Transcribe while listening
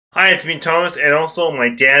Hi, it's me, Thomas, and also my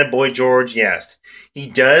dad, Boy George. Yes, he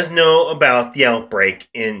does know about the outbreak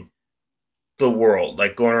in the world,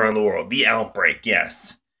 like going around the world. The outbreak,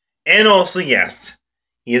 yes. And also, yes,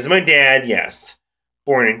 he is my dad, yes.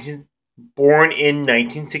 Born in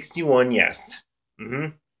 1961, yes.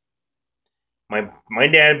 My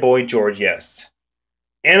dad, Boy George, yes.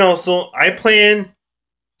 And also, I plan,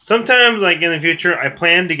 sometimes, like in the future, I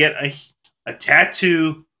plan to get a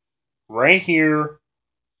tattoo right here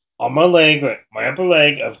on my leg, my upper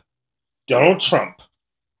leg, of Donald Trump,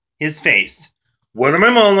 his face. Whether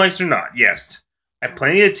my mom likes it or not, yes. I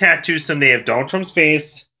plan to get a tattoo someday of Donald Trump's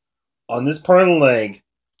face on this part of the leg,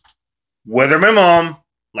 whether my mom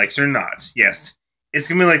likes it or not, yes. It's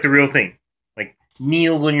going to be like the real thing. Like,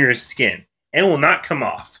 kneel on your skin. And it will not come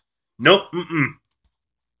off. Nope, And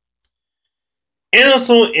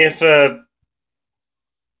also, if it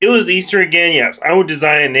was Easter again, yes, I would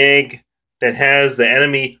design an egg that has the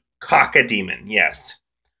enemy Cockademon, yes.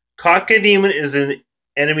 Cockademon is an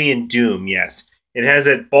enemy in Doom, yes. It has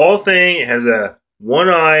that ball thing, it has a one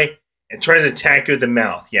eye, and tries to attack you with the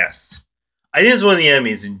mouth, yes. I think it's one of the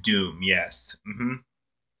enemies in Doom, yes.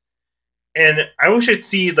 And I wish I'd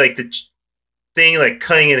see, like, the thing, like,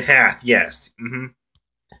 cutting in half, yes.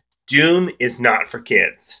 Doom is not for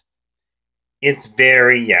kids. It's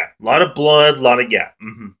very, a lot of blood, a lot of,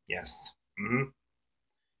 yes.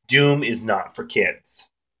 Doom is not for kids.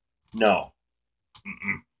 No.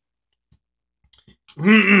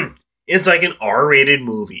 It's like an R-rated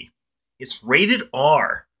movie. It's rated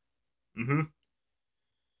R.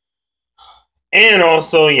 And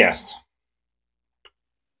also, yes.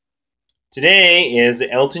 Today is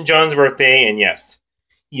Elton John's birthday, and yes,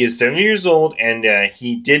 he is 70 years old, and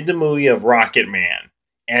he did the movie of Rocket Man.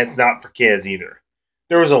 And it's not for kids either.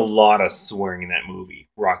 There was a lot of swearing in that movie,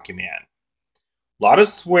 Rocket Man. A lot of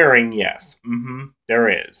swearing, yes. There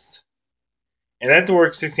is. And I have to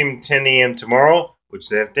work 6 a.m. to 10 a.m. tomorrow, which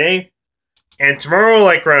is half day. And tomorrow,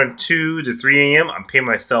 like around 2 to 3 a.m., I'm paying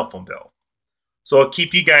my cell phone bill. So I'll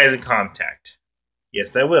keep you guys in contact.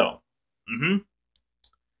 Yes, I will.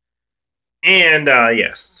 And,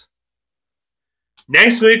 yes.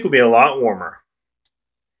 Next week will be a lot warmer.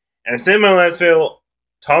 And I said in my last video,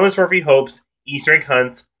 Thomas Murphy hopes Easter egg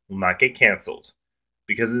hunts will not get canceled.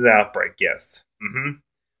 Because of the outbreak, yes.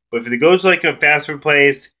 But if it goes to like a fast food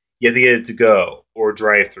place, you have to get it to go or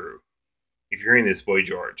drive through. If you're hearing this, Boy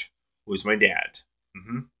George, who's my dad.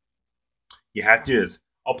 You have to do this.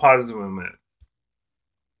 I'll pause this for a minute.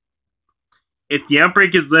 If the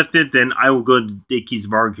outbreak is lifted, then I will go to Dickie's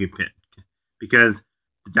barbecue pit. Because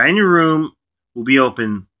the dining room will be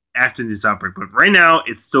open after this outbreak. But right now,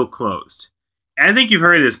 it's still closed. And I think you've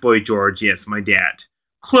heard of this, Boy George. Yes, my dad.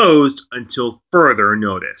 Closed until further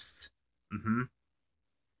notice.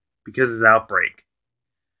 Because of the outbreak.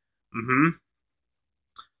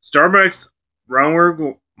 Starbucks,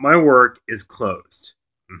 around my work, is closed.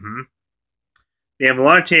 They have a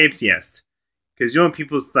lot of tapes, yes. Because you don't want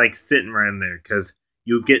people like sitting around there, because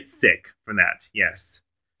you'll get sick from that, yes.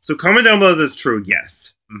 So comment down below if that's true,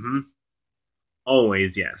 yes.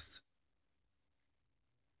 Always, yes.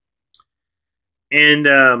 And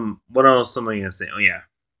what else am I gonna say? Oh yeah.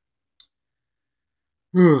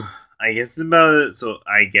 I guess that's about it. So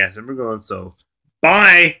I guess I'm going. So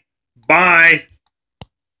bye.